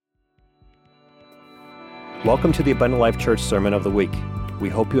Welcome to the Abundant Life Church Sermon of the Week. We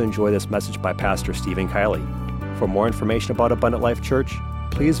hope you enjoy this message by Pastor Steven Kielley. For more information about Abundant Life Church,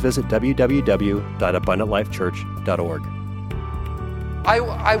 please visit www.abundantlifechurch.org.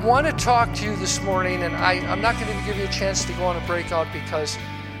 I want to talk to you this morning, and I'm not going to give you a chance to go on a breakout because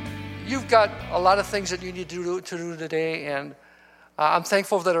you've got a lot of things that you need to do today, and I'm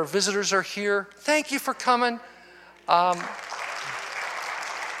thankful that our visitors are here. Thank you for coming.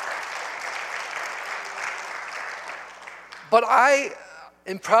 But I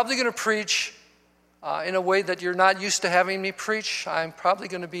am probably going to preach in a way that you're not used to having me preach. I'm probably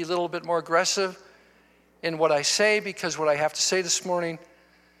going to be a little bit more aggressive in what I say because what I have to say this morning,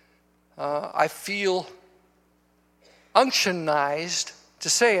 I feel unctionized to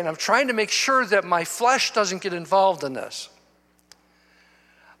say, and I'm trying to make sure that my flesh doesn't get involved in this.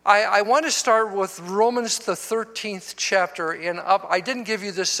 I want to start with Romans, the 13th chapter, and up. I didn't give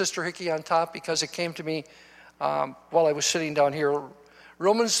you this, Sister Hickey, on top because it came to me while I was sitting down here.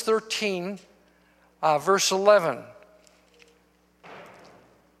 Romans 13, verse 11.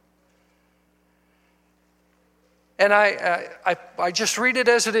 And I just read it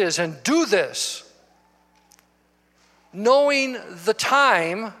as it is. And do this, knowing the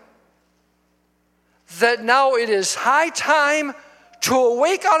time, that now it is high time to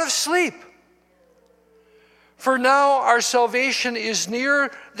awake out of sleep. For now our salvation is nearer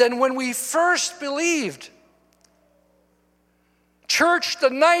than when we first believed. Church, the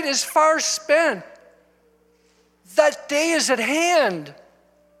night is far spent. That day is at hand.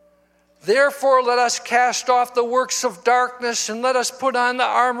 Therefore, let us cast off the works of darkness and let us put on the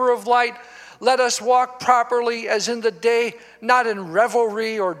armor of light. Let us walk properly as in the day, not in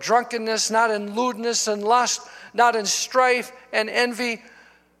revelry or drunkenness, not in lewdness and lust, not in strife and envy,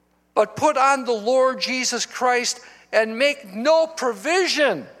 but put on the Lord Jesus Christ and make no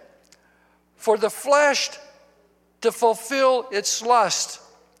provision for the flesh to fulfill its lust.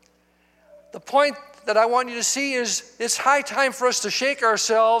 The point that I want you to see is it's high time for us to shake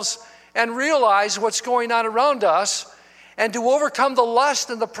ourselves and realize what's going on around us and to overcome the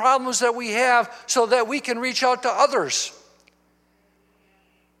lust and the problems that we have so that we can reach out to others.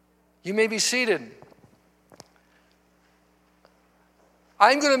 You may be seated.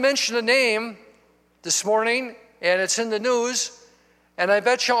 I'm going to mention a name this morning, and it's in the news, and I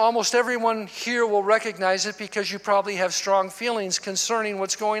bet you almost everyone here will recognize it because you probably have strong feelings concerning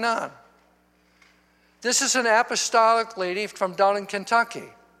what's going on. This is an apostolic lady from down in Kentucky.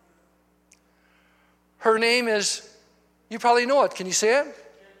 Her name is, you probably know it. Can you say it?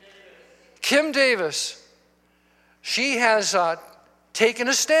 Kim Davis. She has taken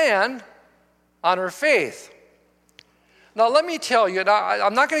a stand on her faith. Now, let me tell you,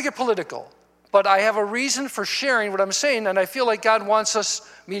 I'm not going to get political, but I have a reason for sharing what I'm saying, and I feel like God wants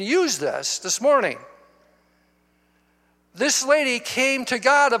me to use this morning. This lady came to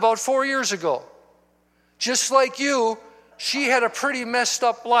God about 4 years ago. Just like you, she had a pretty messed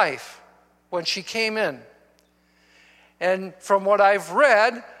up life when she came in. And from what I've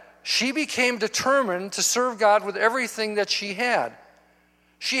read, she became determined to serve God with everything that she had.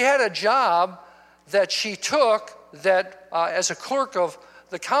 She had a job that she took that as a clerk of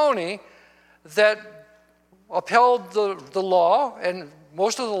the county that upheld the law, and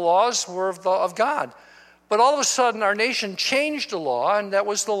most of the laws were of God. But all of a sudden, our nation changed the law, and that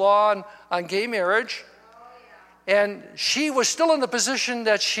was the law on gay marriage. And she was still in the position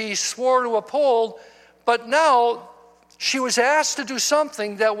that she swore to uphold, but now she was asked to do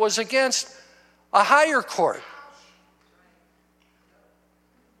something that was against a higher court.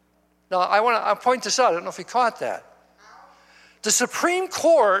 Now, I want to point this out. I don't know if you caught that. The Supreme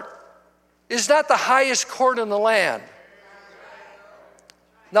Court is not the highest court in the land.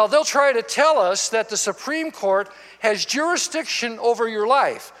 Now, they'll try to tell us that the Supreme Court has jurisdiction over your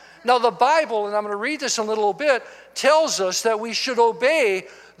life. Now, the Bible, and I'm going to read this in a little bit, tells us that we should obey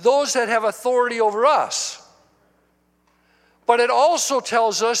those that have authority over us. But it also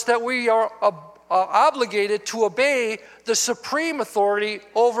tells us that we are obligated to obey the supreme authority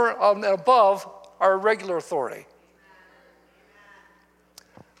over and above our regular authority.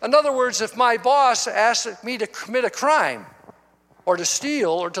 In other words, if my boss asks me to commit a crime, or to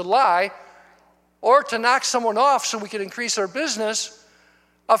steal, or to lie, or to knock someone off so we can increase our business,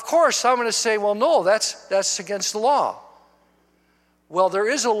 of course I'm going to say, well, no, that's against the law. Well, there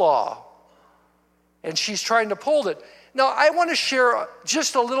is a law, and she's trying to uphold it. Now, I want to share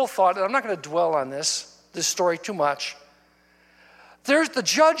just a little thought, and I'm not going to dwell on this story too much. There's the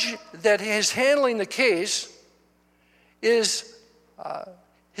judge that is handling the case is,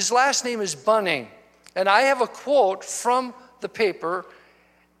 his last name is Bunning. And I have a quote from the paper,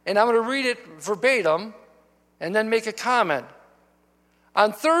 and I'm going to read it verbatim, and then make a comment.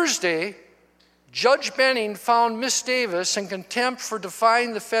 On Thursday, Judge Benning found Miss Davis in contempt for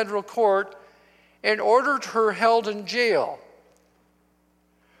defying the federal court and ordered her held in jail.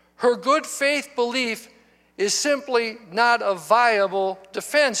 Her good faith belief is simply not a viable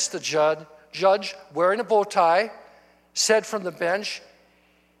defense, the judge, wearing a bow tie, said from the bench.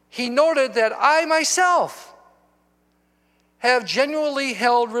 He noted that I myself have genuinely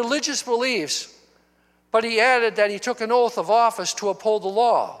held religious beliefs, but he added that he took an oath of office to uphold the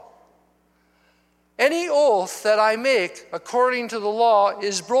law. Any oath that I make according to the law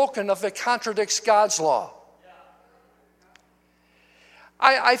is broken if it contradicts God's law.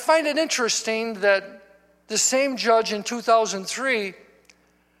 I find it interesting that the same judge in 2003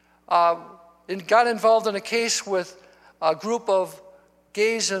 got involved in a case with a group of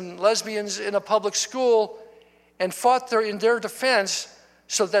gays and lesbians in a public school and fought in their defense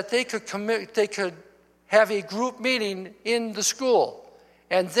so that they could have a group meeting in the school,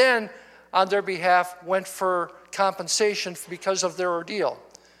 and then on their behalf went for compensation because of their ordeal.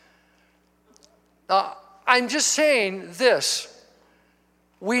 Now, I'm just saying this.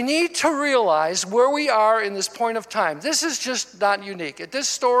 We need to realize where we are in this point of time. This is just not unique. This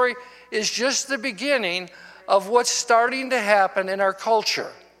story is just the beginning of what's starting to happen in our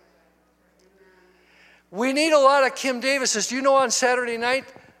culture. We need a lot of Kim Davises. Do you know on Saturday night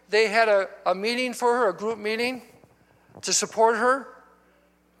they had a meeting for her, a group meeting to support her?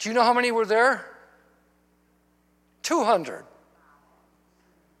 Do you know how many were there? 200.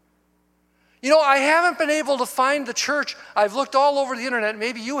 You know, I haven't been able to find the church. I've looked all over the internet,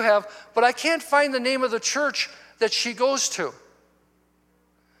 maybe you have, but I can't find the name of the church that she goes to.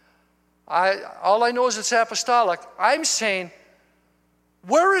 All I know is it's apostolic. I'm saying,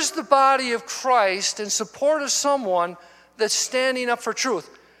 where is the body of Christ in support of someone that's standing up for truth?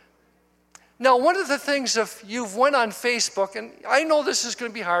 Now, one of the things, if you've went on Facebook, and I know this is going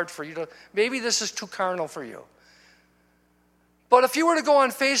to be hard for you, maybe this is too carnal for you. But if you were to go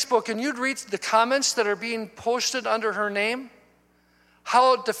on Facebook and you'd read the comments that are being posted under her name,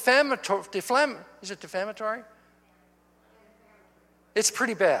 how defamatory, is it defamatory? It's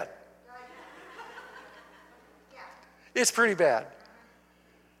pretty bad. It's pretty bad.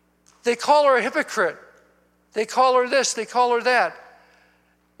 They call her a hypocrite. They call her this, they call her that.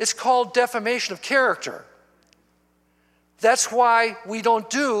 It's called defamation of character. That's why we don't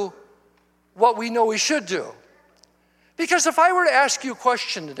do what we know we should do. Because if I were to ask you a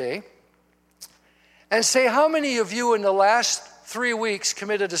question today and say, how many of you in the last 3 weeks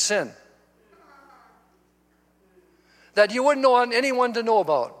committed a sin that you wouldn't want anyone to know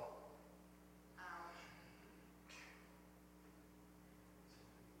about?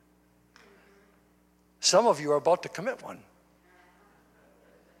 Some of you are about to commit one.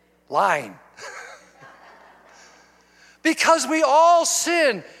 Lying. Because we all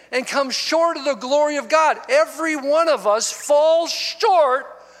sin and come short of the glory of God. Every one of us falls short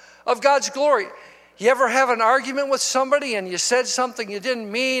of God's glory. You ever have an argument with somebody and you said something you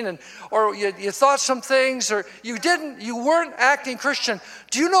didn't mean, or you thought some things, or you weren't acting Christian?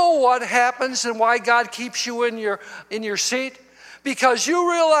 Do you know what happens and why God keeps you in your seat? Because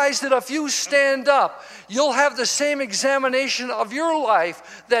you realize that if you stand up, you'll have the same examination of your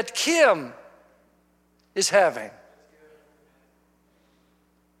life that Kim is having.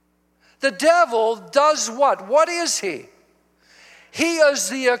 The devil does what? What is he? He is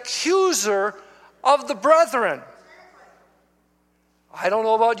the accuser of the brethren. I don't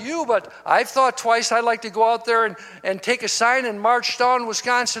know about you, but I've thought twice I'd like to go out there and take a sign and march down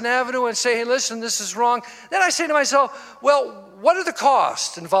Wisconsin Avenue and say, hey, listen, this is wrong. Then I say to myself, well, what are the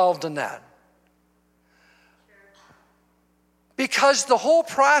costs involved in that? Because the whole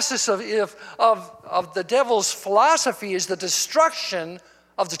process of the devil's philosophy is the destruction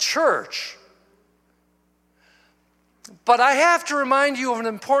of the church. But I have to remind you of an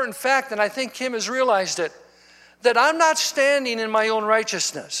important fact, and I think Kim has realized it, that I'm not standing in my own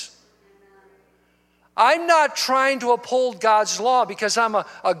righteousness. I'm not trying to uphold God's law because I'm a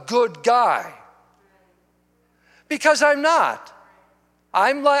good guy. Because I'm not.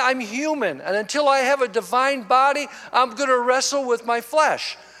 I'm human, and until I have a divine body, I'm going to wrestle with my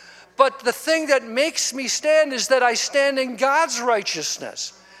flesh. But the thing that makes me stand is that I stand in God's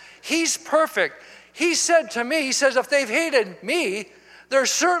righteousness. He's perfect. He said to me, he says, if they've hated me, they're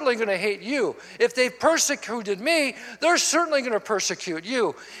certainly going to hate you. If they've persecuted me, they're certainly going to persecute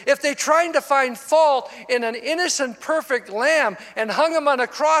you. If they're trying to find fault in an innocent, perfect lamb and hung him on a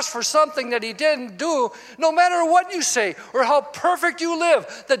cross for something that he didn't do, no matter what you say or how perfect you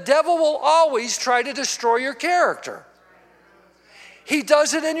live, the devil will always try to destroy your character. He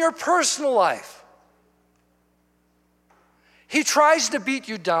does it in your personal life. He tries to beat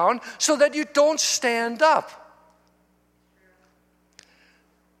you down so that you don't stand up.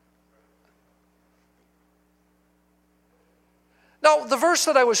 Now, the verse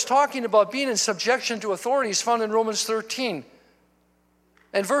that I was talking about being in subjection to authority is found in Romans 13.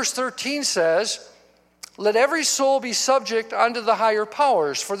 And verse 13 says, "Let every soul be subject unto the higher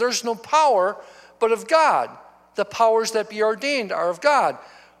powers, for there's no power but of God. The powers that be ordained are of God.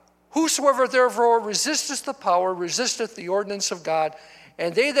 Whosoever therefore resisteth the power resisteth the ordinance of God,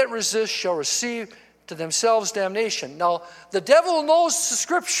 and they that resist shall receive to themselves damnation." Now, the devil knows the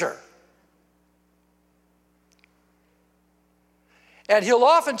Scripture. And he'll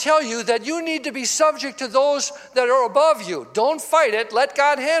often tell you that you need to be subject to those that are above you. Don't fight it. Let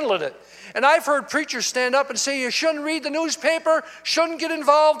God handle it. And I've heard preachers stand up and say you shouldn't read the newspaper, shouldn't get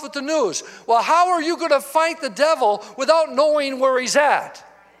involved with the news. Well, how are you going to fight the devil without knowing where he's at?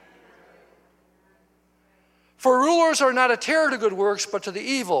 For rulers are not a terror to good works, but to the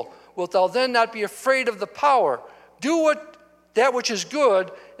evil. Wilt thou then not be afraid of the power? Do that which is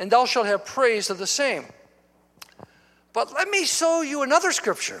good, and thou shalt have praise of the same. But let me show you another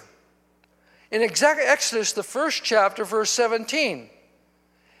scripture. In Exodus, the first chapter, verse 17.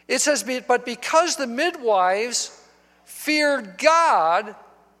 It says, "But because the midwives feared God,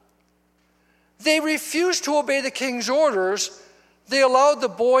 they refused to obey the king's orders. They allowed the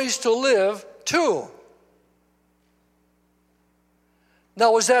boys to live too."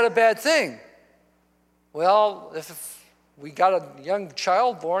 Now, was that a bad thing? Well, if we got a young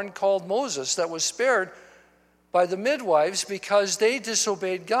child born called Moses that was spared by the midwives because they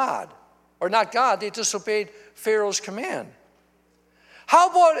disobeyed God. Or not God, they disobeyed Pharaoh's command. How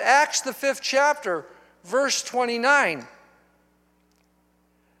about Acts, the 5th chapter, verse 29?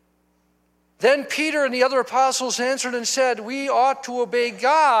 "Then Peter and the other apostles answered and said, We ought to obey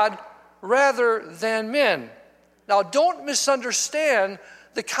God rather than men." Now, don't misunderstand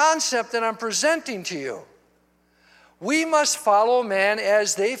the concept that I'm presenting to you. We must follow man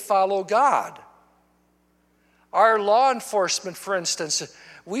as they follow God. Our law enforcement, for instance,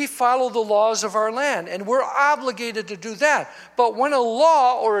 we follow the laws of our land, and we're obligated to do that. But when a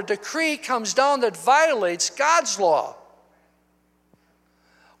law or a decree comes down that violates God's law,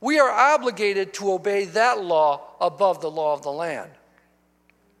 we are obligated to obey that law above the law of the land.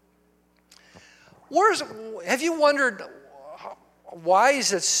 Have you wondered why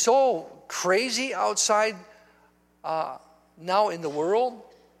is it so crazy outside now in the world?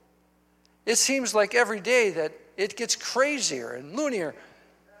 It seems like every day that it gets crazier and loonier.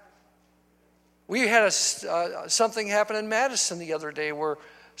 We had something happen in Madison the other day where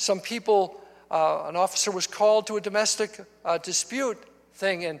some people, an officer was called to a domestic dispute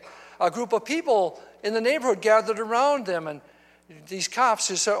thing, and a group of people in the neighborhood gathered around them, and these cops,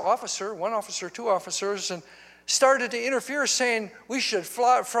 this officer, one officer, two officers, and started to interfere, saying we should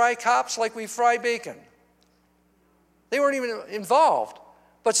fry cops like we fry bacon. They weren't even involved.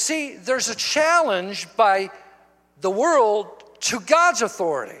 But see, there's a challenge by the world to God's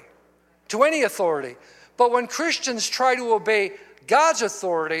authority, to any authority. But when Christians try to obey God's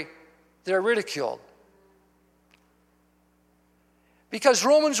authority, they're ridiculed. Because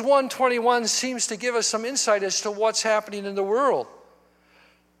Romans 1:21 seems to give us some insight as to what's happening in the world.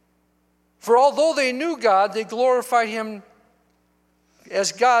 "For although they knew God, they glorified him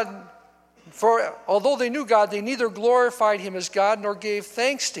as God. For although they knew God, they neither glorified him as God nor gave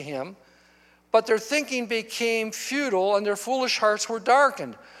thanks to him, but their thinking became futile and their foolish hearts were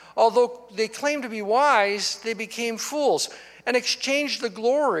darkened. Although they claimed to be wise, they became fools and exchanged the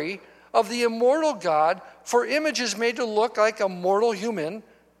glory of the immortal God for images made to look like a mortal human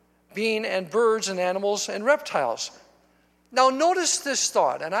being and birds and animals and reptiles." Now notice this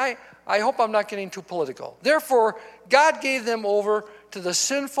thought, and I hope I'm not getting too political. "Therefore, God gave them over to the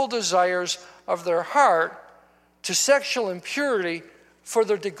sinful desires of their heart, to sexual impurity, for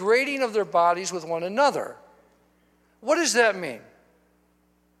the degrading of their bodies with one another." What does that mean?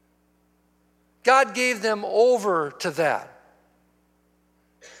 God gave them over to that.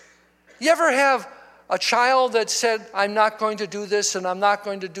 You ever have a child that said, "I'm not going to do this and I'm not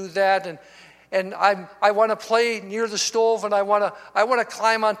going to do that, and I want to play near the stove, and I want to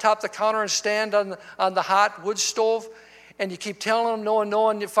climb on top of the counter and stand on the hot wood stove," and you keep telling them no and no,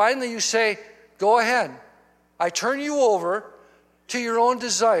 and finally you say, "Go ahead. I turn you over to your own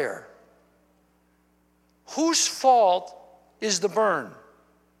desire." Whose fault is the burn?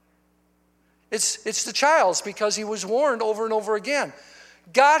 It's the child's, because he was warned over and over again.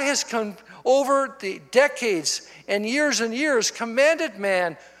 God has come over the decades and years commanded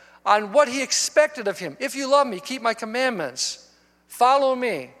man on what he expected of him. "If you love me, keep my commandments. Follow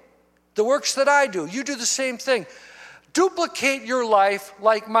me. The works that I do, you do the same thing." Duplicate your life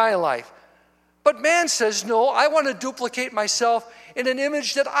like my life. But man says, no, I want to duplicate myself in an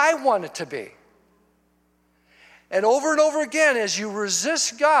image that I want it to be. And over again, as you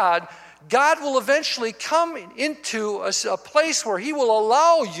resist God, God will eventually come into a place where he will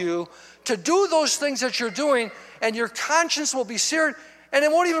allow you to do those things that you're doing, and your conscience will be seared, and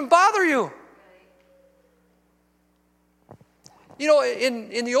it won't even bother you. You know,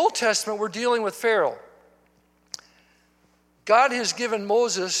 in the Old Testament, we're dealing with Pharaoh. God has given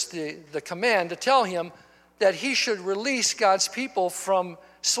Moses the command to tell him that he should release God's people from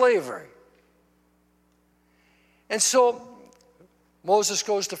slavery. And so Moses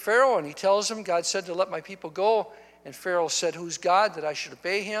goes to Pharaoh and he tells him, God said to let my people go. And Pharaoh said, who's God that I should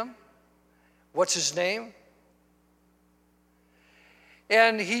obey him? What's his name?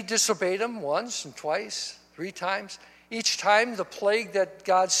 And he disobeyed him once and twice, 3 times. Each time the plague that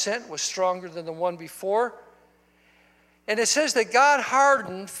God sent was stronger than the one before. And it says that God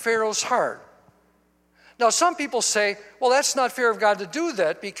hardened Pharaoh's heart. Now some people say, well, that's not fair of God to do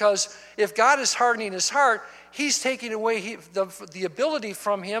that, because if God is hardening his heart, he's taking away the ability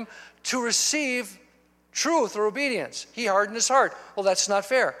from him to receive truth or obedience. He hardened his heart. Well, that's not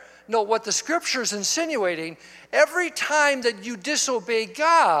fair. No, what the scripture is insinuating, every time that you disobey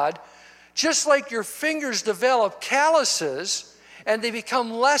God, just like your fingers develop calluses and they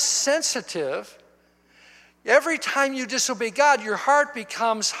become less sensitive, every time you disobey God, your heart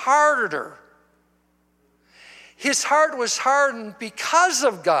becomes harder. His heart was hardened because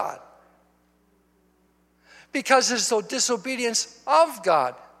of God. Because it's the disobedience of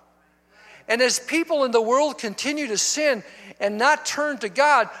God. And as people in the world continue to sin and not turn to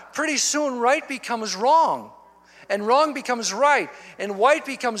God, pretty soon right becomes wrong. And wrong becomes right. And white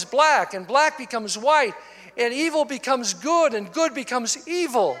becomes black. And black becomes white. And evil becomes good. And good becomes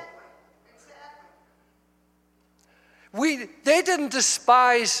evil. They didn't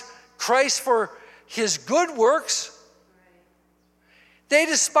despise Christ for his good works. They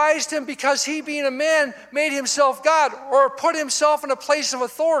despised him because he, being a man, made himself God or put himself in a place of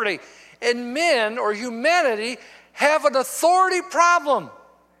authority. And men, or humanity, have an authority problem.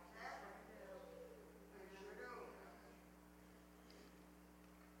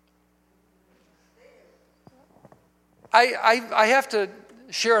 I have to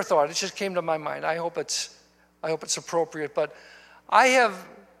share a thought. It just came to my mind. I hope it's appropriate. But I have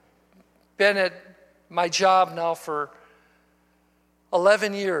been at my job now for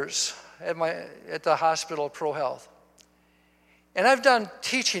 11 years at the hospital at Pro Health. And I've done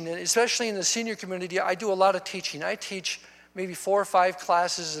teaching, especially in the senior community. I do a lot of teaching. I teach maybe 4 or 5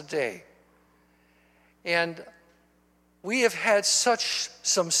 classes a day. And we have had so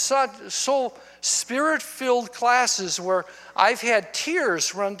spirit-filled classes where I've had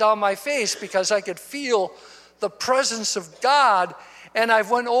tears run down my face because I could feel the presence of God. And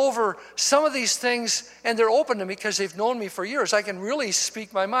I've went over some of these things, and they're open to me because they've known me for years. I can really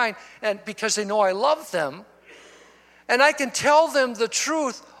speak my mind, and because they know I love them. And I can tell them the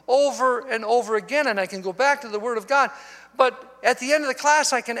truth over and over again, and I can go back to the Word of God. But at the end of the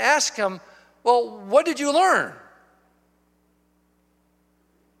class, I can ask them, well, what did you learn?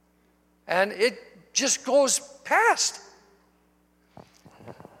 And it just goes past.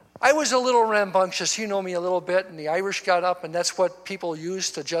 I was a little rambunctious. You know me a little bit, and the Irish got up, and that's what people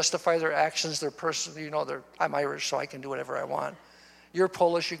use to justify their actions, their person. I'm Irish, so I can do whatever I want. You're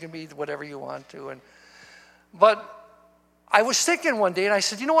Polish, you can be whatever you want to. But I was thinking one day, and I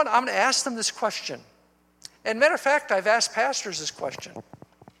said, you know what, I'm going to ask them this question. And matter of fact, I've asked pastors this question.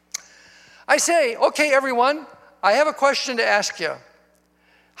 I say, okay, everyone, I have a question to ask you.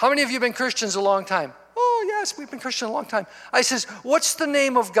 How many of you have been Christians a long time? Oh, yes, we've been Christian a long time. I says, what's the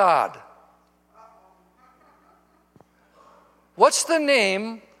name of God? What's the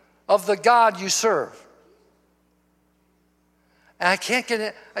name of the God you serve? And I can't get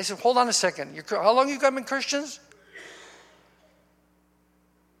it. I said, hold on a second. How long have you been Christians?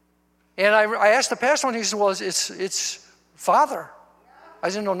 And I asked the pastor one, he said, well, it's Father. I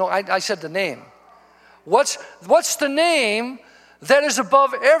said, no, I said the name. What's the name that is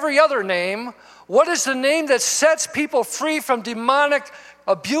above every other name? What is the name that sets people free from demonic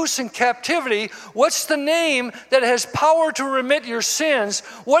abuse and captivity? What's the name that has power to remit your sins?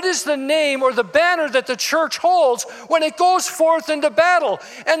 What is the name or the banner that the church holds when it goes forth into battle?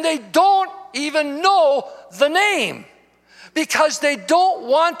 And they don't even know the name because they don't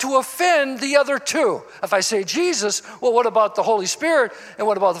want to offend the other two. If I say Jesus, well, what about the Holy Spirit and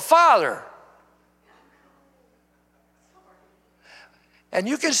what about the Father? And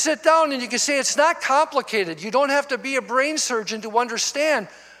you can sit down and you can say it's not complicated. You don't have to be a brain surgeon to understand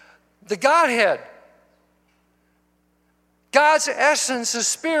the Godhead. God's essence is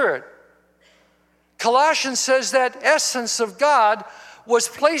spirit. Colossians says that essence of God was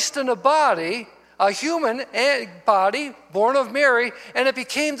placed in a body, a human body, born of Mary, and it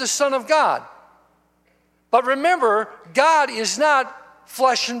became the Son of God. But remember, God is not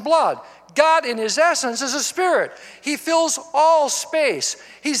flesh and blood. God in his essence is a spirit. He fills all space.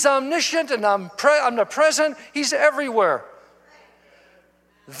 He's omniscient and omnipresent. He's everywhere.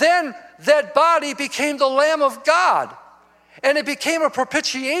 Then that body became the Lamb of God. And it became a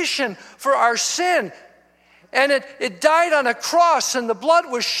propitiation for our sin. And it died on a cross, and the blood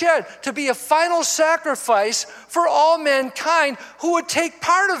was shed to be a final sacrifice for all mankind who would take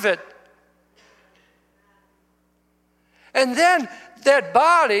part of it. And then that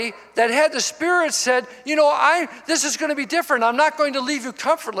body that had the Spirit said, this is going to be different. I'm not going to leave you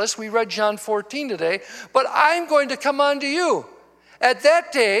comfortless. We read John 14 today. But I'm going to come unto you. At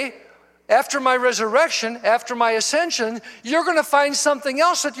that day, after my resurrection, after my ascension, you're going to find something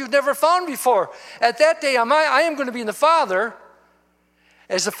else that you've never found before. At that day, I am going to be in the Father,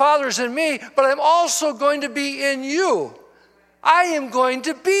 as the Father is in me, but I'm also going to be in you. I am going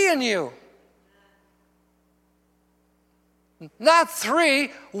to be in you. Not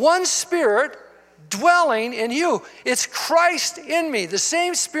three, one Spirit dwelling in you. It's Christ in me. The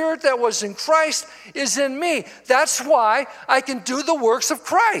same Spirit that was in Christ is in me. That's why I can do the works of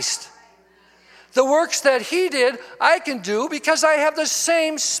Christ. The works that he did, I can do because I have the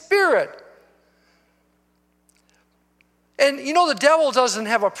same Spirit. And the devil doesn't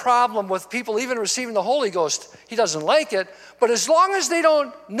have a problem with people even receiving the Holy Ghost. He doesn't like it. But as long as they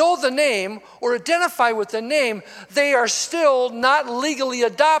don't know the name or identify with the name, they are still not legally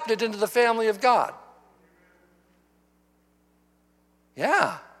adopted into the family of God.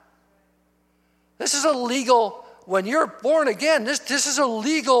 Yeah. This is a legal, when you're born again, this is a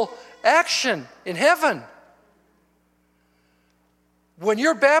legal action in heaven. When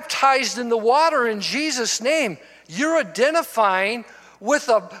you're baptized in the water in Jesus' name, you're identifying with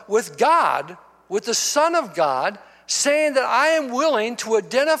God, with the Son of God, saying that I am willing to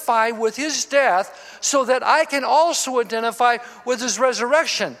identify with his death so that I can also identify with his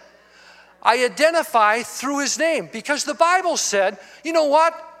resurrection. I identify through his name because the Bible said, you know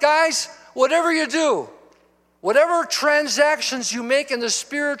what, guys, whatever you do, whatever transactions you make in the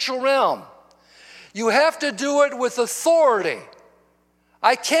spiritual realm, you have to do it with authority.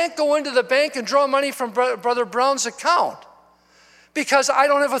 I can't go into the bank and draw money from Brother Brown's account because I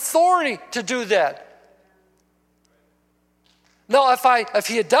don't have authority to do that. Now, if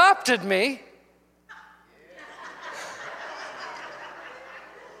he adopted me,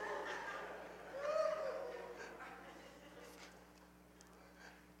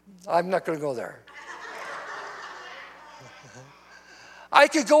 I'm not going to go there. I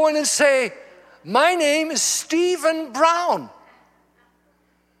could go in and say, my name is Steven Brown.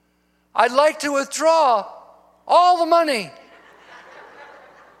 I'd like to withdraw all the money.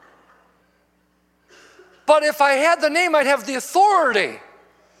 But if I had the name, I'd have the authority.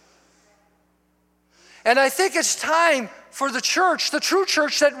 And I think it's time for the church, the true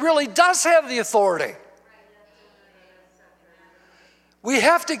church that really does have the authority. We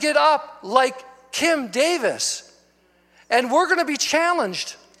have to get up like Kim Davis. And we're going to be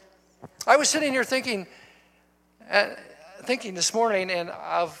challenged. I was sitting here thinking this morning and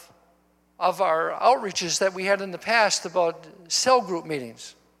of our outreaches that we had in the past about cell group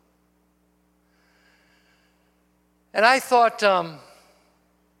meetings. And I thought,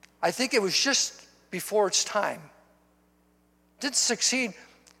 I think it was just before its time. It didn't succeed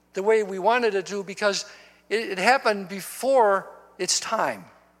the way we wanted it to because it happened before its time.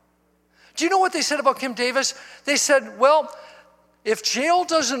 Do you know what they said about Kim Davis? They said, well, if jail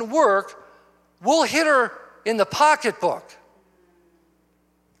doesn't work, we'll hit her in the pocketbook.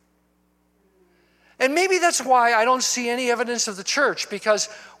 And maybe that's why I don't see any evidence of the church, because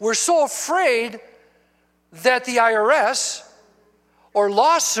we're so afraid that the IRS or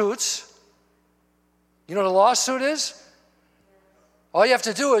lawsuits, you know what a lawsuit is? All you have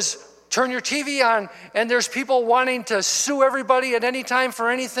to do is turn your TV on, and there's people wanting to sue everybody at any time for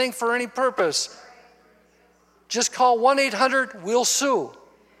anything, for any purpose. Just call 1-800-WE'LL-SUE.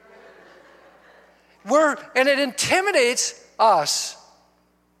 And it intimidates us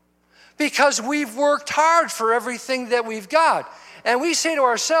because we've worked hard for everything that we've got. And we say to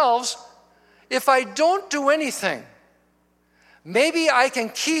ourselves, if I don't do anything, maybe I can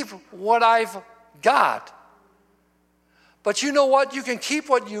keep what I've got. But you know what? You can keep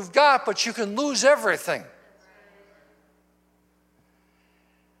what you've got, but you can lose everything.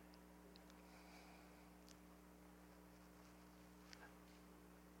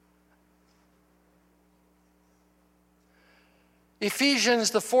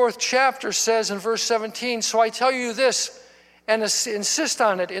 Ephesians, the 4th chapter, says in verse 17, "So I tell you this, and insist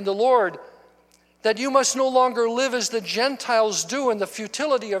on it in the Lord, that you must no longer live as the Gentiles do in the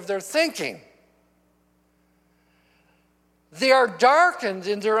futility of their thinking. They are darkened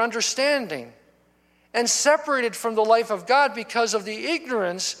in their understanding and separated from the life of God because of the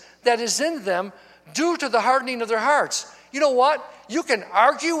ignorance that is in them due to the hardening of their hearts." You know what? You can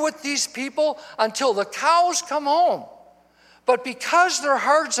argue with these people until the cows come home. But because their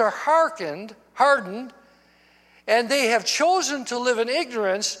hearts are hardened, and they have chosen to live in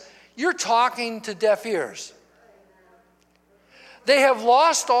ignorance, you're talking to deaf ears. They have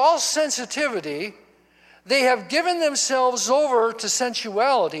lost all sensitivity. They have given themselves over to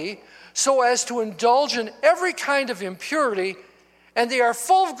sensuality so as to indulge in every kind of impurity, and they are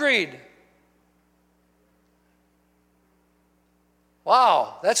full of greed.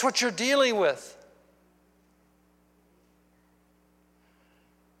 Wow, that's what you're dealing with.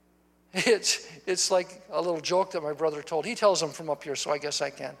 It's like a little joke that my brother told. He tells them from up here, so I guess I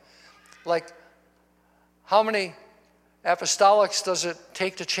can. Like, how many apostolics does it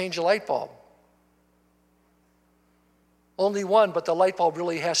take to change a light bulb? Only one, but the light bulb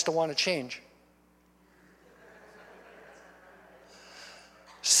really has to want to change.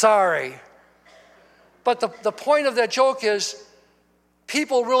 Sorry. But the point of that joke is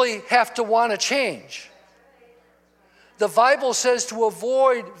people really have to want to change. The Bible says to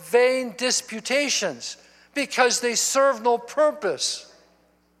avoid vain disputations because they serve no purpose.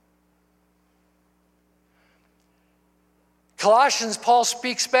 Colossians, Paul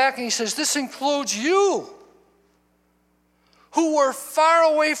speaks back and he says, "This includes you who were far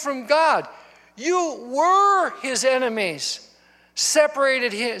away from God. You were his enemies,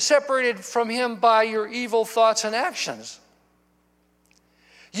 separated from him by your evil thoughts and actions.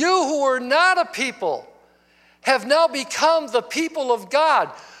 You who were not a people have now become the people of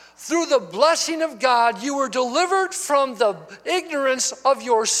God. Through the blessing of God, you were delivered from the ignorance of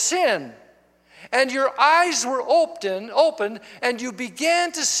your sin, and your eyes were opened, and you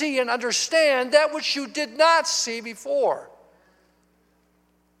began to see and understand that which you did not see before."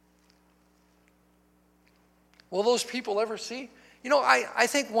 Will those people ever see? You know, I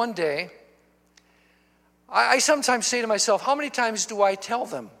think one day, I sometimes say to myself, how many times do I tell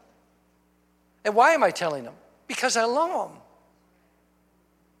them? And why am I telling them? Because I love them.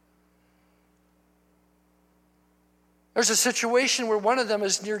 There's a situation where one of them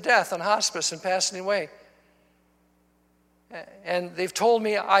is near death on hospice and passing away. And they've told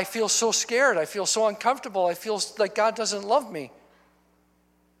me, I feel so scared. I feel so uncomfortable. I feel like God doesn't love me.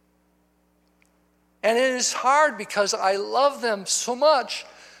 And it is hard because I love them so much,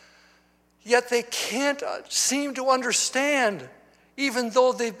 yet they can't seem to understand, even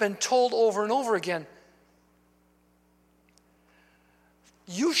though they've been told over and over again.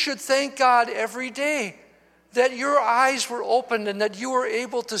 You should thank God every day that your eyes were opened and that you were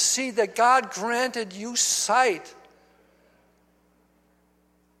able to see that God granted you sight.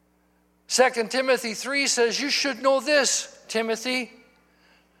 2 Timothy 3 says, "You should know this, Timothy,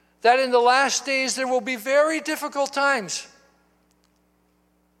 that in the last days there will be very difficult times.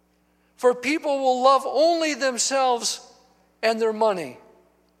 For people will love only themselves and their money.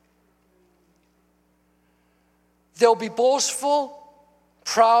 They'll be boastful,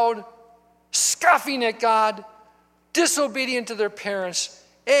 proud, scoffing at God, disobedient to their parents,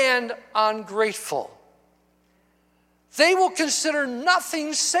 and ungrateful. They will consider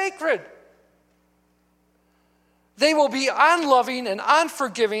nothing sacred. They will be unloving and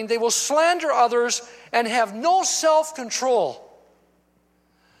unforgiving. They will slander others and have no self-control.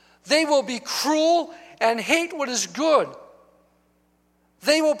 They will be cruel and hate what is good.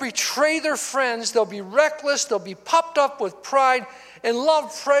 They will betray their friends. They'll be reckless. They'll be puffed up with pride and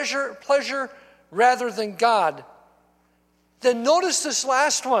love pleasure rather than God." Then notice this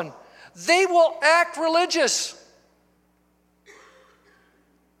last one. They will act religious.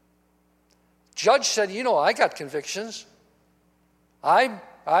 Judge said, you know, I got convictions. I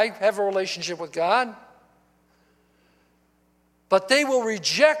have a relationship with God. But they will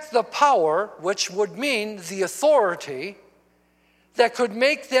reject the power, which would mean the authority, that could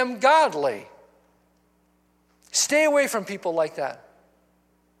make them godly. Stay away from people like that.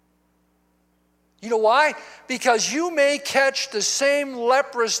 You know why? Because you may catch the same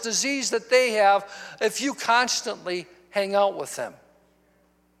leprous disease that they have if you constantly hang out with them.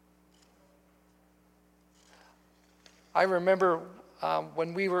 I remember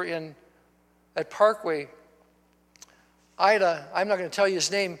when we were at Parkway, I'm not going to tell you his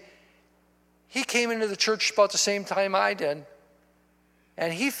name, he came into the church about the same time I did,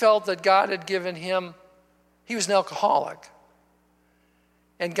 and he felt that God had given him, he was an alcoholic,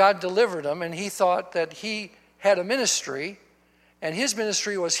 and God delivered him, and he thought that he had a ministry, and his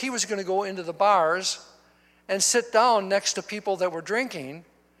ministry was he was going to go into the bars and sit down next to people that were drinking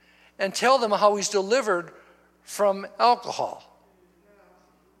and tell them how he's delivered from alcohol.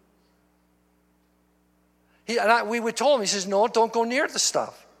 We told him, he says, no, don't go near the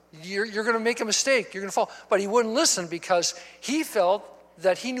stuff. You're going to make a mistake. You're going to fall. But he wouldn't listen because he felt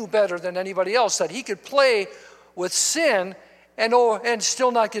that he knew better than anybody else, that he could play with sin and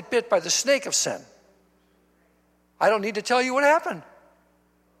still not get bit by the snake of sin. I don't need to tell you what happened.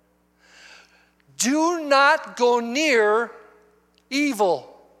 Do not go near evil.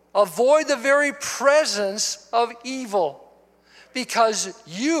 Avoid the very presence of evil, because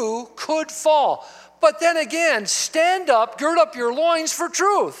you could fall. But then again, stand up, gird up your loins for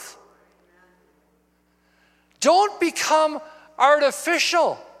truth. Don't become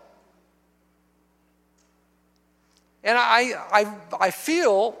artificial. And I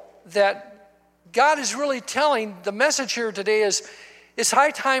feel that God is really telling, the message here today is, it's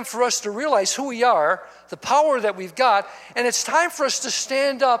high time for us to realize who we are, the power that we've got, and it's time for us to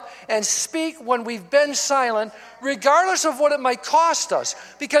stand up and speak when we've been silent, regardless of what it might cost us.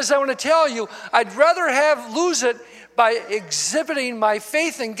 Because I want to tell you, I'd rather lose it by exhibiting my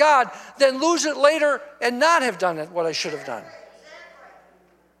faith in God than lose it later and not have done what I should have done.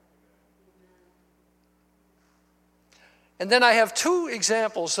 And then I have two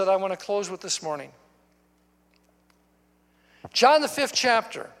examples that I want to close with this morning. John the 5th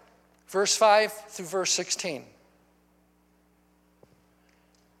chapter, verse 5 through verse 16.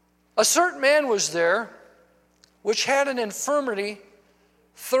 A certain man was there which had an infirmity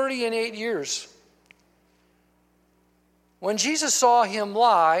 38 years. When Jesus saw him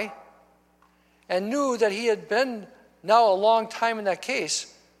lie and knew that he had been now a long time in that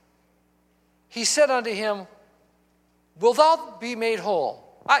case, he said unto him, Wilt thou be made whole?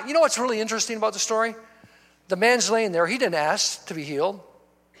 You know what's really interesting about the story? The man's laying there. He didn't ask to be healed.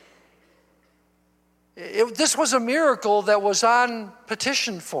 This was a miracle that was on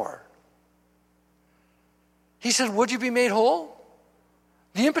petition for. He said, Would you be made whole?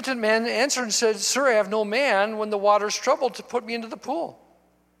 The impotent man answered and said, Sir, I have no man when the water's troubled to put me into the pool.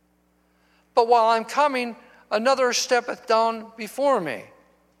 But while I'm coming, another steppeth down before me.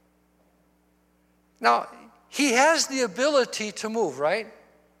 Now, he has the ability to move, right?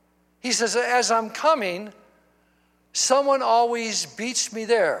 He says, as I'm coming, someone always beats me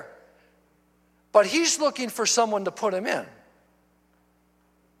there. But he's looking for someone to put him in.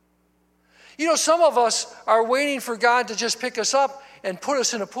 You know, some of us are waiting for God to just pick us up and put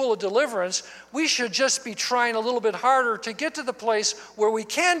us in a pool of deliverance. We should just be trying a little bit harder to get to the place where we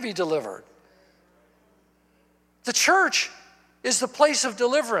can be delivered. The church is the place of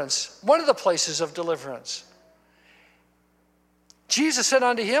deliverance, one of the places of deliverance. Jesus said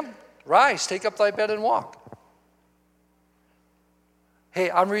unto him, Rise, take up thy bed and walk.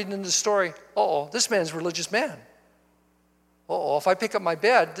 Hey, I'm reading in the story, this man's a religious man. If I pick up my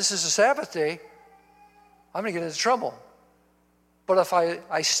bed, this is a Sabbath day, I'm going to get into trouble. But if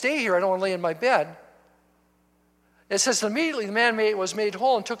I stay here, I don't want to lay in my bed. It says, immediately the man was made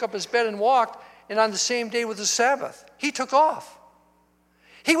whole and took up his bed and walked, and on the same day was the Sabbath. He took off.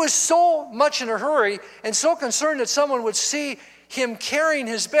 He was so much in a hurry and so concerned that someone would see him carrying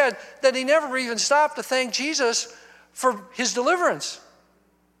his bed that he never even stopped to thank Jesus for his deliverance.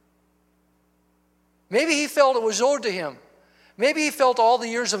 Maybe he felt it was owed to him. Maybe he felt all the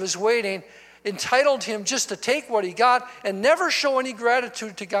years of his waiting entitled him just to take what he got and never show any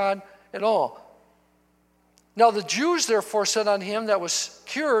gratitude to God at all. Now the Jews therefore said unto him that was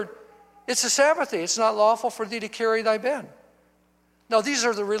cured, It's a Sabbath day. It's not lawful for thee to carry thy bed. Now these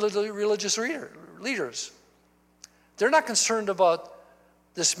are the religious leaders. They're not concerned about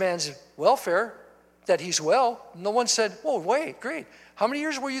this man's welfare, that he's well. No one said, wait, great. How many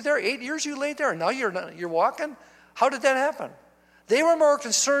years were you there? 8 years you laid there, and now you're walking? How did that happen? They were more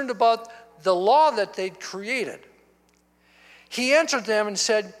concerned about the law that they'd created. He answered them and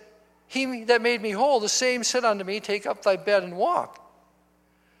said, He that made me whole, the same said unto me, Take up thy bed and walk.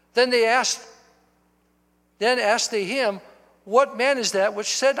 Then asked they him, What man is that which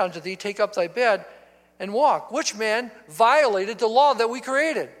said unto thee, Take up thy bed and walk? Which man violated the law that we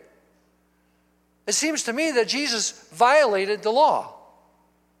created? It seems to me that Jesus violated the law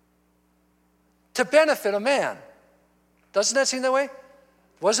to benefit a man. Doesn't that seem that way?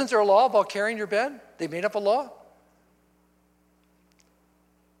 Wasn't there a law about carrying your bed? They made up a law.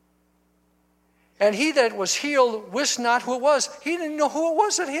 And he that was healed wist not who it was. He didn't know who it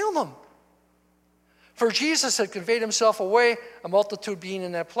was that healed him. For Jesus had conveyed himself away, a multitude being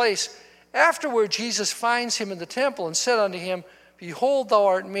in that place. Afterward, Jesus finds him in the temple and said unto him, Behold, thou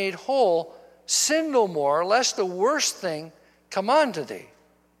art made whole. Sin no more, lest the worst thing come unto thee.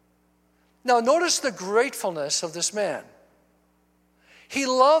 Now notice the gratefulness of this man. He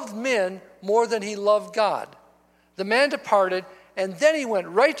loved men more than he loved God. The man departed, and then he went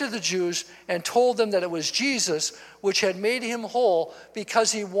right to the Jews and told them that it was Jesus which had made him whole,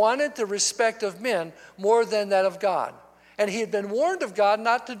 because he wanted the respect of men more than that of God. And he had been warned of God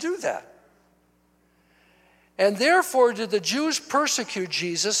not to do that. And therefore did the Jews persecute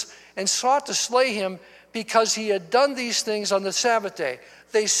Jesus and sought to slay him, because he had done these things on the Sabbath day.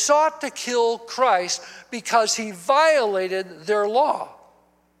 They sought to kill Christ because he violated their law.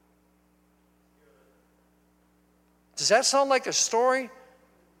 Does that sound like a story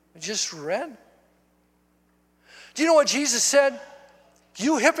we just read? Do you know what Jesus said?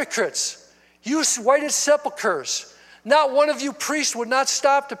 You hypocrites, you whited sepulchres. Not one of you priests would not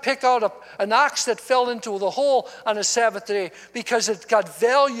stop to pick out an ox that fell into the hole on a Sabbath day because it got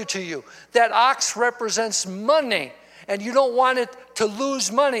value to you. That ox represents money, and you don't want it to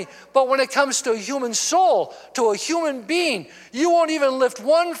lose money. But when it comes to a human soul, to a human being, you won't even lift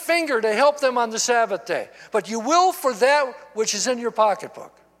one finger to help them on the Sabbath day. But you will for that which is in your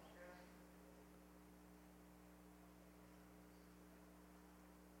pocketbook.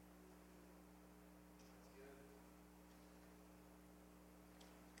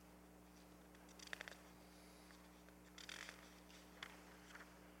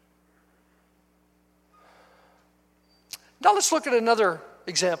 Now let's look at another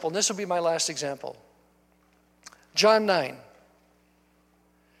example, and this will be my last example. John 9.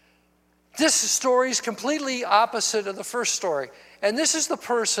 This story is completely opposite of the first story. And this is the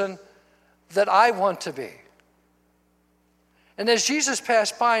person that I want to be. And as Jesus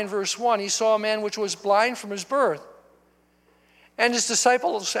passed by in verse 1, he saw a man which was blind from his birth. And his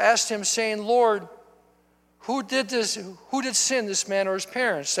disciples asked him, saying, Lord, who did sin, this man or his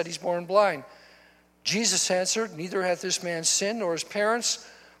parents, that he's born blind? Jesus answered, neither hath this man sinned nor his parents,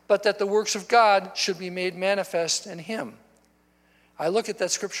 but that the works of God should be made manifest in him. I look at that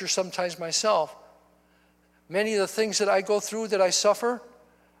scripture sometimes myself. Many of the things that I go through, that I suffer,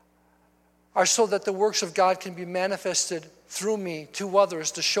 are so that the works of God can be manifested through me to others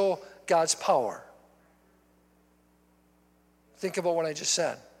to show God's power. Think about what I just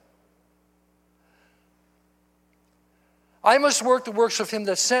said. I must work the works of him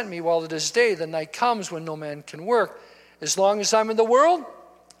that sent me while it is day. The night comes when no man can work. As long as I'm in the world,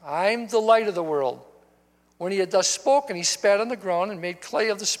 I'm the light of the world. When he had thus spoken, he spat on the ground and made clay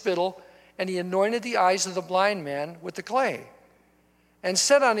of the spittle, and he anointed the eyes of the blind man with the clay, and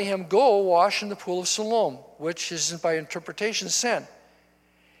said unto him, Go, wash in the pool of Siloam, which is by interpretation sent.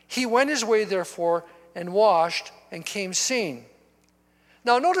 He went his way, therefore, and washed, and came seeing.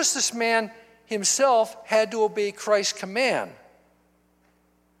 Now notice this man himself had to obey Christ's command.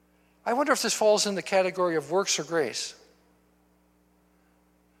 I wonder if this falls in the category of works or grace.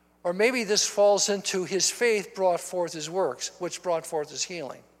 Or maybe this falls into his faith brought forth his works, which brought forth his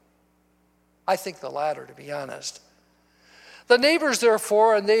healing. I think the latter, to be honest. The neighbors,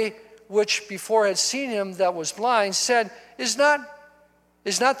 therefore, and they which before had seen him that was blind, said, Is not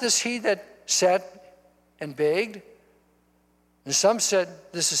this he that sat and begged? And some said,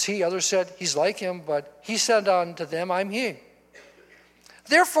 This is he. Others said, He's like him. But he said unto them, I'm he.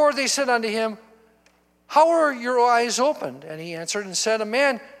 Therefore they said unto him, How are your eyes opened? And he answered and said, A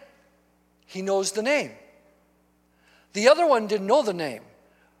man, he knows the name. The other one didn't know the name,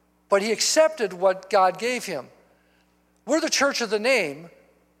 but he accepted what God gave him. We're the church of the name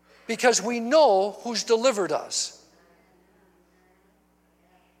because we know who's delivered us.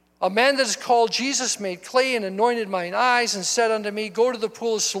 A man that is called Jesus made clay and anointed mine eyes and said unto me, Go to the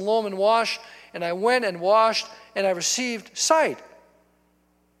pool of Siloam and wash. And I went and washed, and I received sight.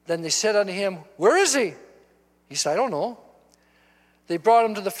 Then they said unto him, Where is he? He said, I don't know. They brought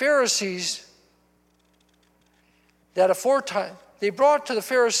him to the Pharisees They brought to the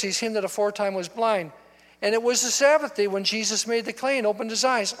Pharisees him that aforetime was blind. And it was the Sabbath day when Jesus made the clay and opened his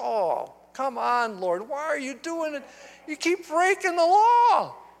eyes. Oh, come on, Lord. Why are you doing it? You keep breaking the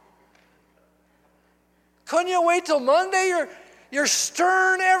law. Couldn't you wait till Monday? You're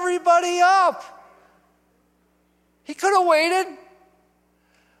stirring everybody up. He could have waited.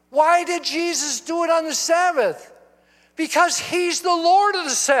 Why did Jesus do it on the Sabbath? Because he's the Lord of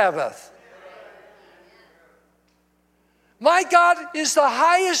the Sabbath. My God is the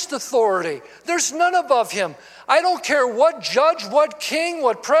highest authority. There's none above him. I don't care what judge, what king,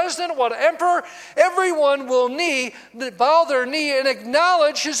 what president, what emperor, everyone will bow their knee and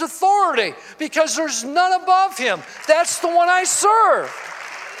acknowledge his authority because there's none above him. That's the one I serve.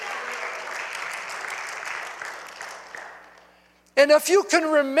 And if you can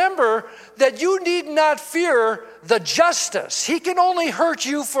remember that you need not fear the justice, he can only hurt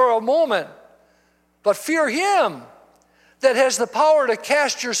you for a moment, but fear him that has the power to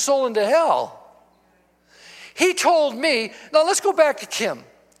cast your soul into hell. He told me, now let's go back to Kim.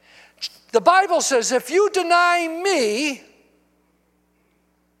 The Bible says, if you deny me,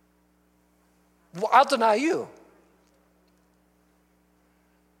 I'll deny you.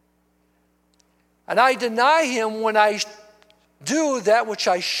 And I deny him when I do that which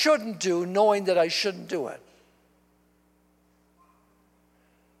I shouldn't do, knowing that I shouldn't do it.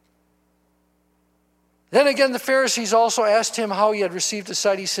 Then again, the Pharisees also asked him how he had received his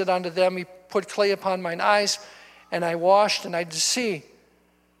sight. He said unto them, he put clay upon mine eyes, and I washed, and I did see.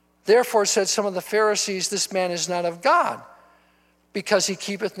 Therefore said some of the Pharisees, this man is not of God, because he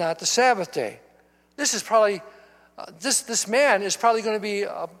keepeth not the Sabbath day. This is probably, this man is probably going to be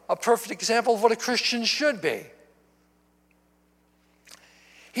a perfect example of what a Christian should be.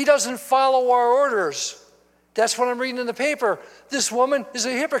 He doesn't follow our orders. That's what I'm reading in the paper. This woman is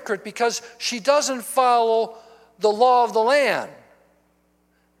a hypocrite because she doesn't follow the law of the land.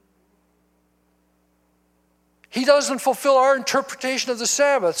 He doesn't fulfill our interpretation of the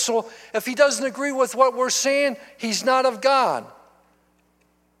Sabbath. So if he doesn't agree with what we're saying, he's not of God.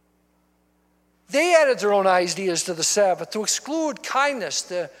 They added their own ideas to the Sabbath to exclude kindness,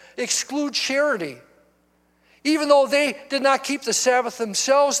 to exclude charity. Even though they did not keep the Sabbath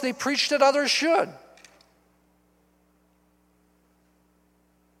themselves, they preached that others should.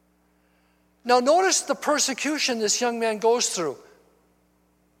 Now notice the persecution this young man goes through.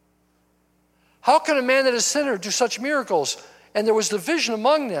 How can a man that is a sinner do such miracles? And there was division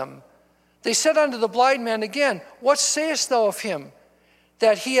among them. They said unto the blind man again, what sayest thou of him,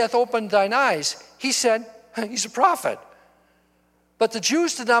 that he hath opened thine eyes? He said, he's a prophet. But the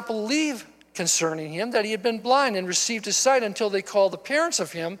Jews did not believe concerning him that he had been blind and received his sight until they called the parents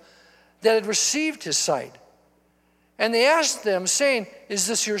of him that had received his sight. And they asked them, saying, is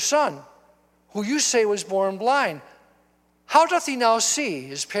this your son, who you say was born blind? How doth he now see?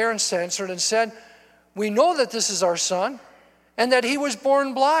 His parents answered and said, we know that this is our son, and that he was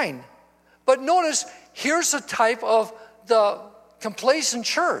born blind. But notice, here's a type of the complacent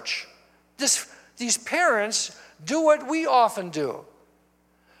church. These parents do what we often do.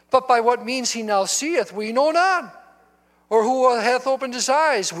 But by what means he now seeth, we know not. Or who hath opened his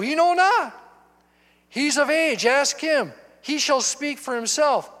eyes, we know not. He's of age, ask him. He shall speak for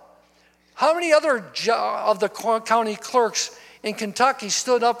himself. How many other of the county clerks in Kentucky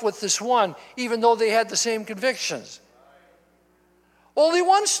stood up with this one, even though they had the same convictions? Only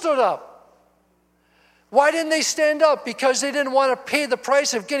one stood up. Why didn't they stand up? Because they didn't want to pay the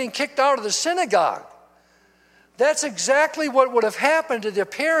price of getting kicked out of the synagogue. That's exactly what would have happened to the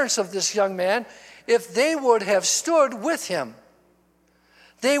parents of this young man if they would have stood with him.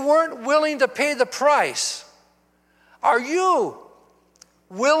 They weren't willing to pay the price. Are you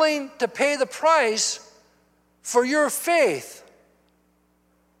willing to pay the price for your faith?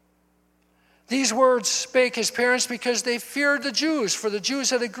 These words spake his parents because they feared the Jews, for the Jews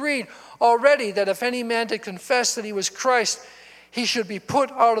had agreed already that if any man did confess that he was Christ, he should be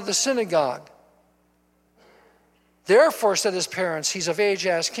put out of the synagogue. Therefore, said his parents, he's of age,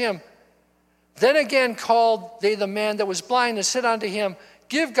 ask him. Then again called they the man that was blind and said unto him,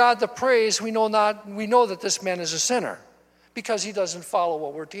 give God the praise, we know that this man is a sinner, because he doesn't follow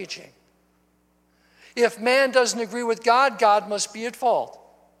what we're teaching. If man doesn't agree with God, God must be at fault.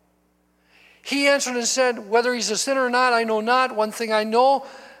 He answered and said, whether he's a sinner or not, I know not. One thing I know,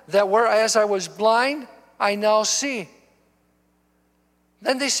 that whereas I was blind, I now see.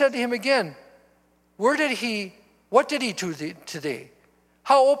 Then they said to him again, what did he do to thee?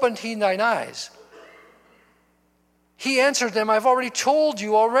 How opened he thine eyes? He answered them, I've already told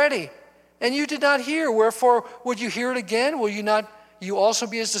you already, and you did not hear. Wherefore would you hear it again? Will you not you also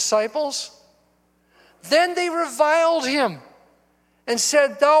be his disciples? Then they reviled him and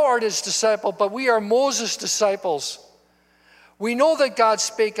said, thou art his disciple, but we are Moses' disciples. We know that God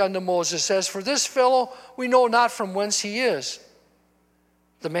spake unto Moses. As for this fellow, we know not from whence he is.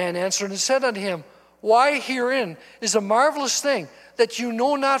 The man answered and said unto him, why herein is a marvelous thing, that you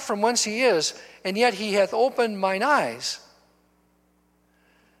know not from whence he is, and yet he hath opened mine eyes.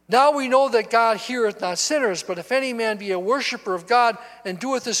 Now we know that God heareth not sinners, but if any man be a worshiper of God and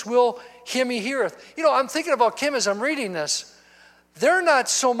doeth his will, him he heareth. You know, I'm thinking about Kim as I'm reading this. They're not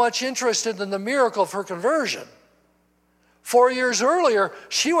so much interested in the miracle of her conversion. 4 years earlier,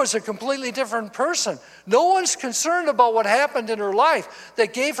 she was a completely different person. No one's concerned about what happened in her life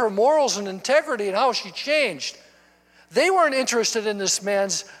that gave her morals and integrity and how she changed. They weren't interested in this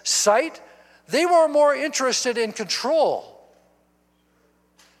man's sight. They were more interested in control.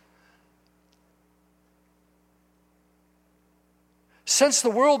 Since the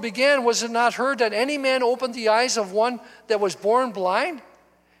world began, was it not heard that any man opened the eyes of one that was born blind?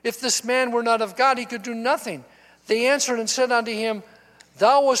 If this man were not of God, he could do nothing. They answered and said unto him,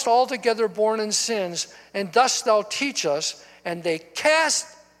 Thou wast altogether born in sins, and dost thou teach us? And they cast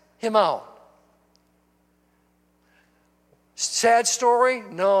him out. Sad story?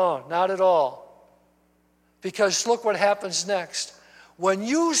 No, not at all. Because look what happens next. When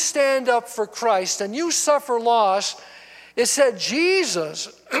you stand up for Christ and you suffer loss, it said Jesus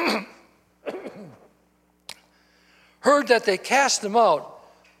heard that they cast him out.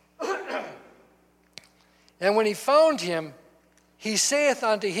 And when he found him, he saith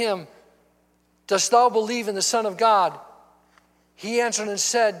unto him, Dost thou believe in the Son of God? He answered and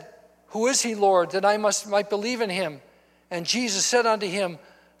said, Who is he, Lord, that I might believe in him? And Jesus said unto him,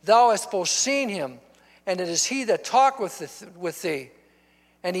 Thou hast both seen him, and it is he that talketh with thee.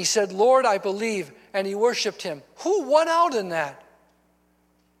 And he said, Lord, I believe. And he worshipped him. Who won out in that?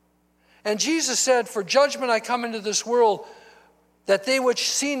 And Jesus said, For judgment I come into this world, that they which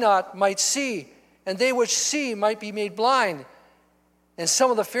see not might see, and they which see might be made blind. And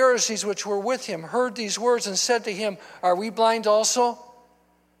some of the Pharisees which were with him heard these words and said to him, Are we blind also?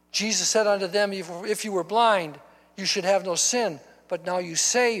 Jesus said unto them, If you were blind, you should have no sin. But now you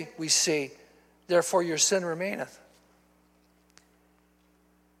say, We see, therefore your sin remaineth.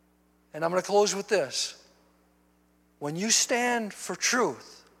 And I'm going to close with this. When you stand for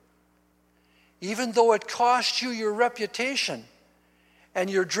truth, even though it costs you your reputation, and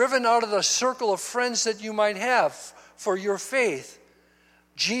you're driven out of the circle of friends that you might have for your faith,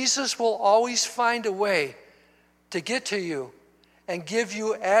 Jesus will always find a way to get to you and give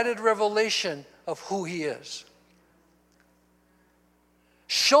you added revelation of who he is.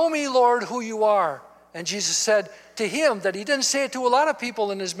 Show me, Lord, who you are. And Jesus said to him that he didn't say it to a lot of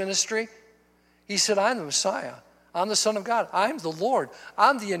people in his ministry. He said, I'm the Messiah. I'm the Son of God. I'm the Lord.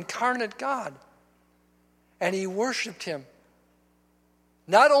 I'm the incarnate God. And he worshiped him.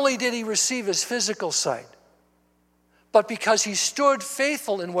 Not only did he receive his physical sight, but because he stood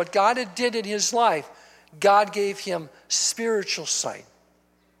faithful in what God had did in his life, God gave him spiritual sight.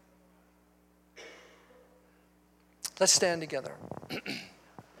 Let's stand together.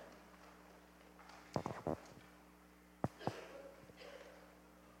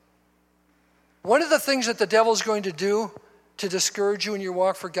 One of the things that the devil is going to do to discourage you in your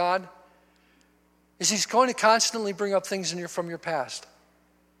walk for God is he's going to constantly bring up things from your past.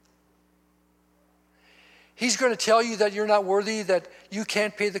 He's going to tell you that you're not worthy, that you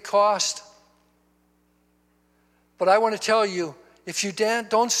can't pay the cost. But I want to tell you, if you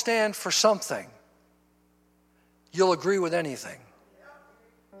don't stand for something, you'll agree with anything.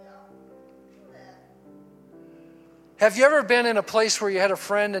 Have you ever been in a place where you had a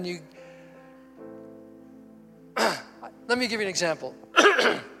friend and you... Let me give you an example.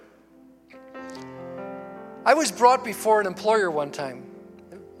 I was brought before an employer one time.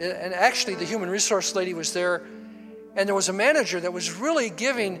 And actually, the human resource lady was there. And there was a manager that was really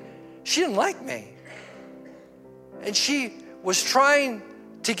giving... She didn't like me. And she was trying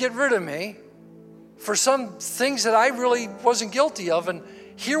to get rid of me for some things that I really wasn't guilty of. And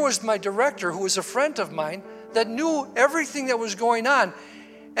here was my director, who was a friend of mine, that knew everything that was going on.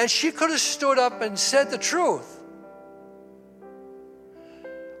 And she could have stood up and said the truth.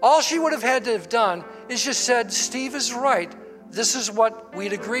 All she would have had to have done is just said, Steve is right. This is what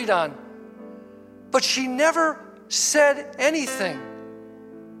we'd agreed on. But she never said anything.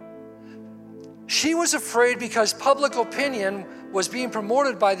 She was afraid because public opinion was being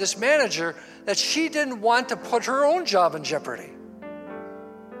promoted by this manager that she didn't want to put her own job in jeopardy.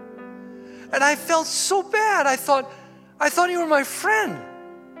 And I felt so bad. I thought you were my friend.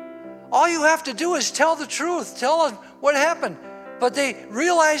 All you have to do is tell the truth. Tell them what happened. But they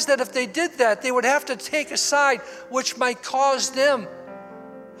realized that if they did that, they would have to take a side, which might cause them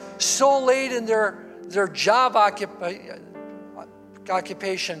so late in their job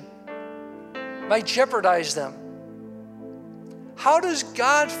occupation, might jeopardize them. How does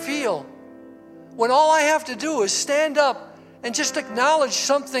God feel when all I have to do is stand up and just acknowledge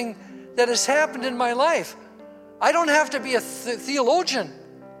something that has happened in my life? I don't have to be a theologian.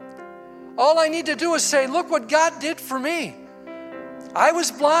 All I need to do is say, look what God did for me. I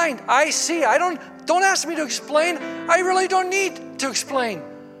was blind. I see. Don't ask me to explain. I really don't need to explain.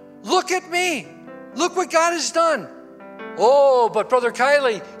 Look at me. Look what God has done. Oh, but Brother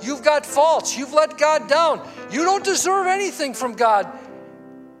Kielley, you've got faults. You've let God down. You don't deserve anything from God.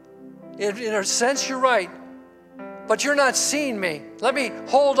 In a sense, you're right. But you're not seeing me. Let me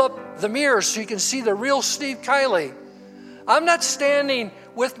hold up the mirror so you can see the real Steve Kielley. I'm not standing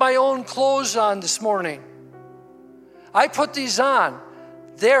with my own clothes on this morning. I put these on.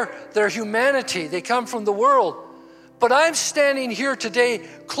 They're humanity. They come from the world. But I'm standing here today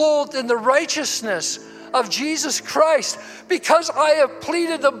clothed in the righteousness of Jesus Christ because I have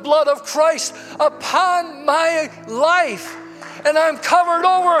pleaded the blood of Christ upon my life. And I'm covered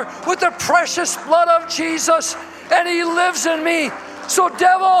over with the precious blood of Jesus, and He lives in me. So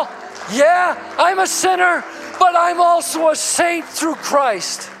devil, yeah, I'm a sinner, but I'm also a saint through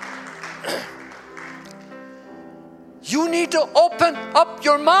Christ. You need to open up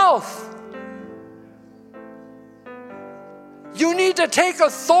your mouth. You need to take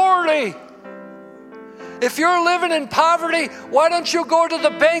authority. If you're living in poverty, why don't you go to the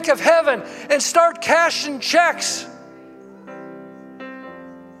bank of heaven and start cashing checks?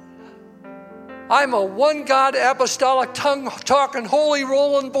 I'm a one God, apostolic, tongue-talking, holy,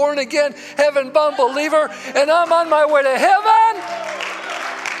 rolling, born-again, heaven-bound believer, and I'm on my way to heaven.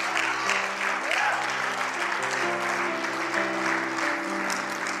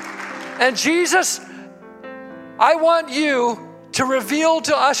 And Jesus, I want you to reveal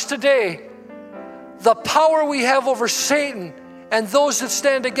to us today the power we have over Satan and those that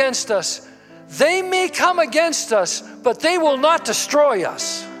stand against us. They may come against us, but they will not destroy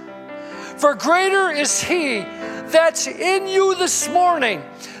us. For greater is He that's in you this morning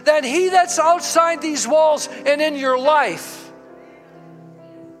than he that's outside these walls and in your life.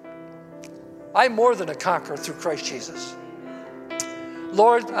 I'm more than a conqueror through Christ Jesus.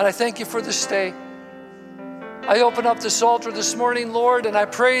 Lord, and I thank you for this day. I open up this altar this morning, Lord, and I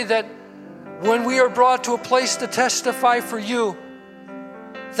pray that when we are brought to a place to testify for you,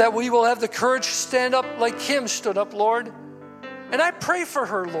 that we will have the courage to stand up like Kim stood up, Lord. And I pray for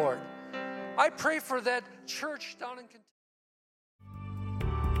her, Lord. I pray for that church down in Kentucky.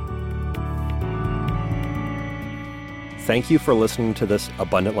 Thank you for listening to this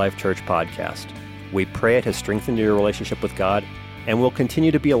Abundant Life Church podcast. We pray it has strengthened your relationship with God and will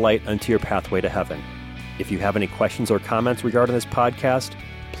continue to be a light unto your pathway to heaven. If you have any questions or comments regarding this podcast,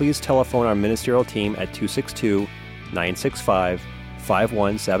 please telephone our ministerial team at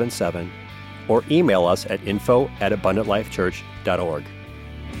 262-965-5177 or email us at info@abundantlifechurch.org.